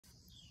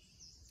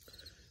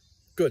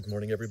Good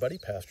morning, everybody.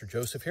 Pastor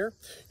Joseph here.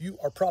 You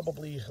are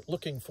probably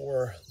looking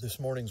for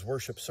this morning's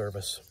worship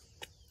service,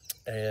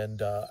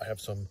 and I have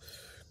some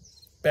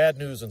bad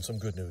news and some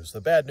good news. The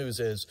bad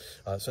news is,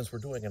 since we're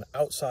doing an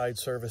outside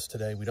service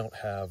today, we don't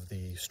have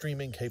the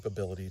streaming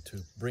capability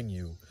to bring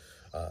you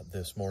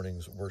this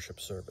morning's worship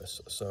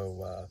service.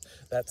 So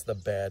that's the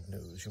bad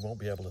news. You won't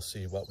be able to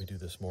see what we do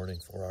this morning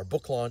for our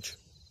book launch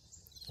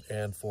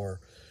and for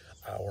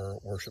our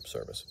worship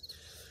service.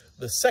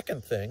 The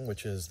second thing,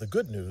 which is the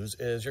good news,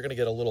 is you're going to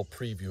get a little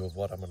preview of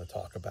what I'm going to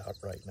talk about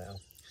right now.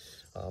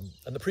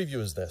 And the preview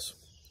is this,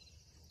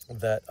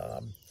 that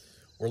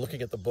we're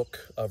looking at the book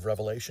of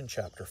Revelation,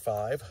 chapter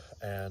 5,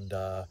 and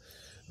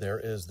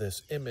there is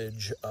this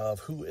image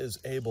of who is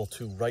able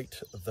to right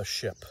the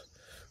ship,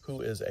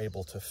 who is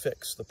able to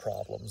fix the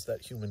problems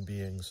that human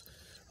beings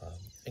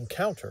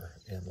encounter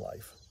in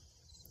life.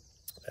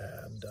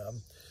 And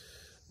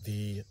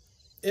the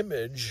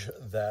image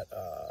that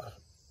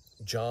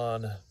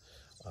John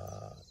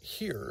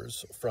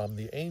hears from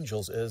the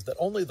angels is that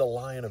only the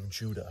Lion of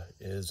Judah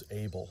is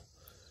able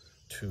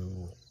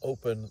to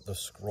open the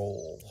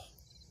scroll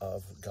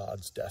of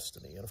God's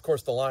destiny. And of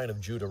course, the Lion of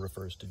Judah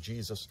refers to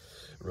Jesus.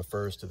 It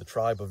refers to the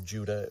tribe of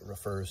Judah. It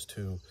refers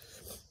to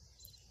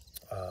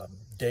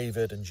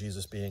David and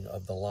Jesus being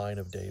of the line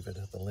of David,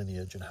 the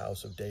lineage and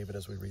house of David,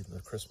 as we read in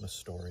the Christmas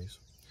stories.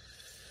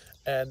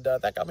 And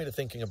that got me to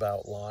thinking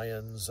about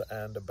lions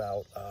and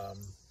about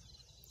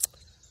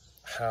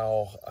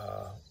how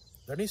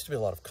there needs to be a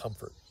lot of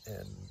comfort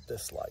in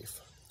this life.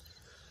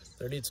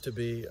 There needs to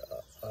be,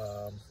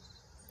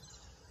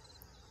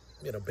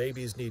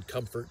 babies need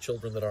comfort.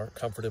 Children that aren't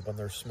comforted when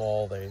they're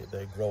small,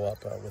 they grow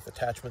up with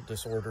attachment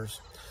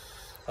disorders.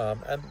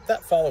 And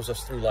that follows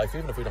us through life,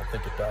 even if we don't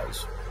think it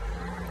does.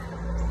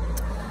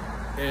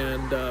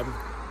 And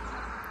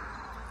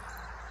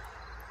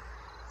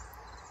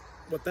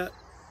what that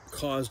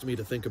caused me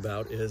to think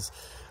about is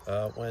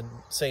when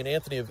St.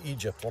 Anthony of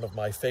Egypt, one of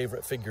my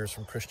favorite figures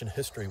from Christian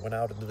history, went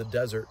out into the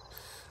desert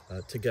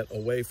to get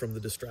away from the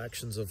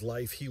distractions of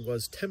life. He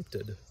was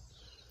tempted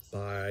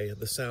by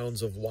the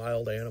sounds of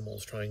wild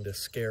animals trying to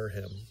scare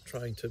him,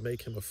 trying to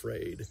make him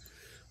afraid.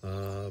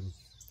 In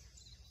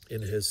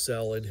his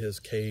cell, in his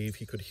cave,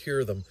 he could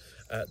hear them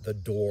at the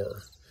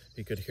door.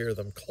 He could hear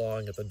them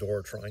clawing at the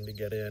door, trying to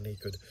get in. He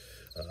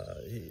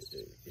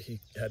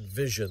had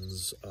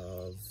visions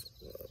of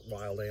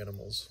wild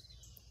animals.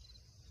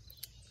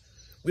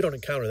 We don't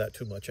encounter that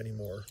too much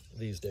anymore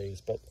these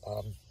days, but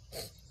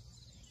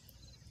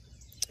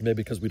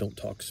maybe because we don't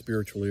talk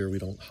spiritually or we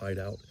don't hide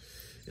out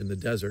in the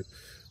desert.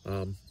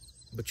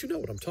 But you know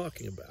what I'm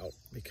talking about,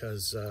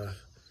 because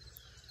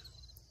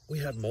we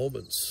have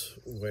moments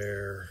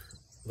where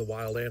the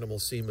wild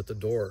animals seem at the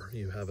door.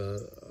 You have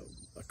a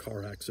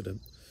car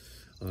accident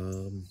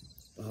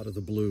out of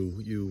the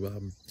blue.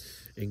 You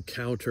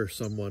encounter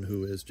someone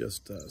who is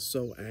just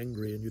so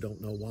angry and you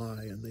don't know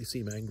why, and they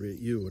seem angry at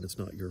you and it's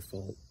not your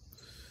fault.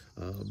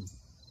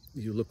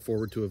 You look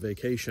forward to a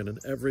vacation and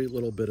every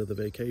little bit of the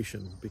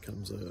vacation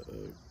becomes a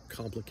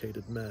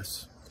complicated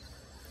mess.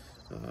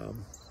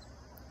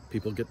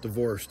 People get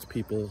divorced.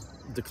 People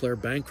declare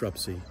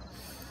bankruptcy.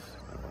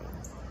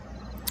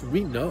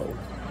 We know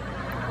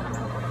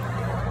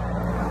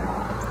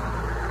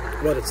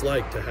what it's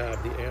like to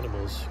have the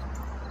animals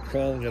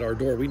crawling at our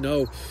door. We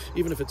know,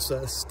 even if it's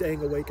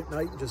staying awake at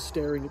night and just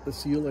staring at the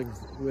ceiling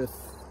with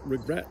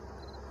regret.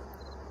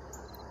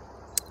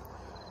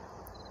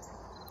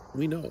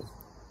 We know.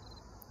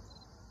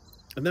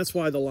 And that's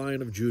why the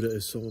Lion of Judah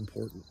is so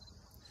important.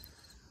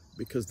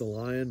 Because the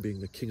lion, being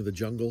the king of the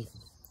jungle,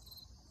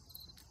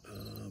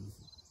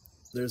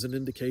 there's an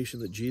indication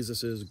that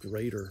Jesus is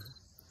greater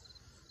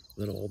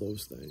than all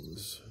those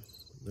things.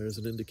 There's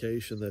an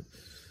indication that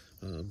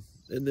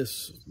in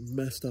this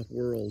messed up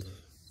world,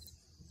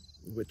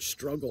 which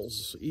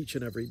struggles each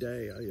and every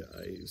day,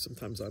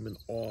 sometimes I'm in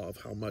awe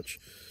of how much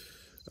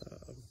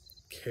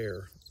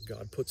care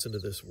God puts into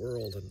this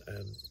world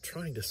and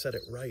trying to set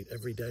it right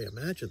every day.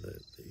 Imagine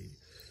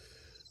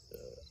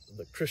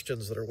the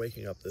Christians that are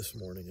waking up this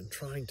morning and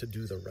trying to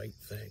do the right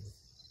thing,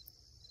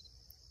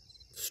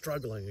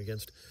 struggling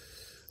against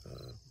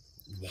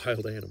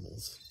wild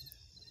animals,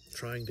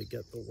 trying to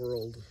get the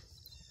world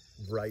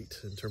right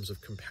in terms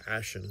of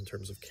compassion, in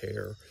terms of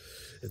care,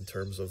 in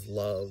terms of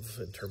love,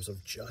 in terms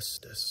of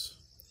justice.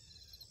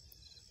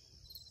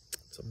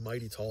 It's a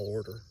mighty tall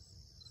order.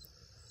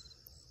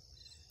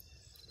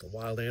 The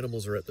wild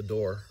animals are at the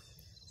door.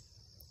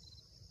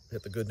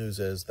 Yet the good news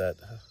is that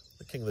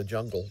the King of the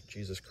jungle,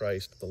 Jesus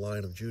Christ, the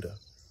Lion of Judah,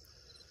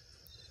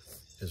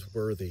 is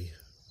worthy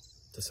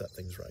to set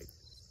things right.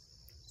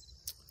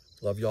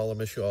 Love you all. I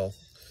miss you all.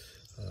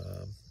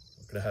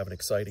 I'm going to have an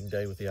exciting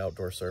day with the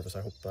outdoor service.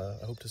 I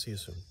hope to see you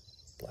soon.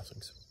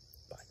 Blessings.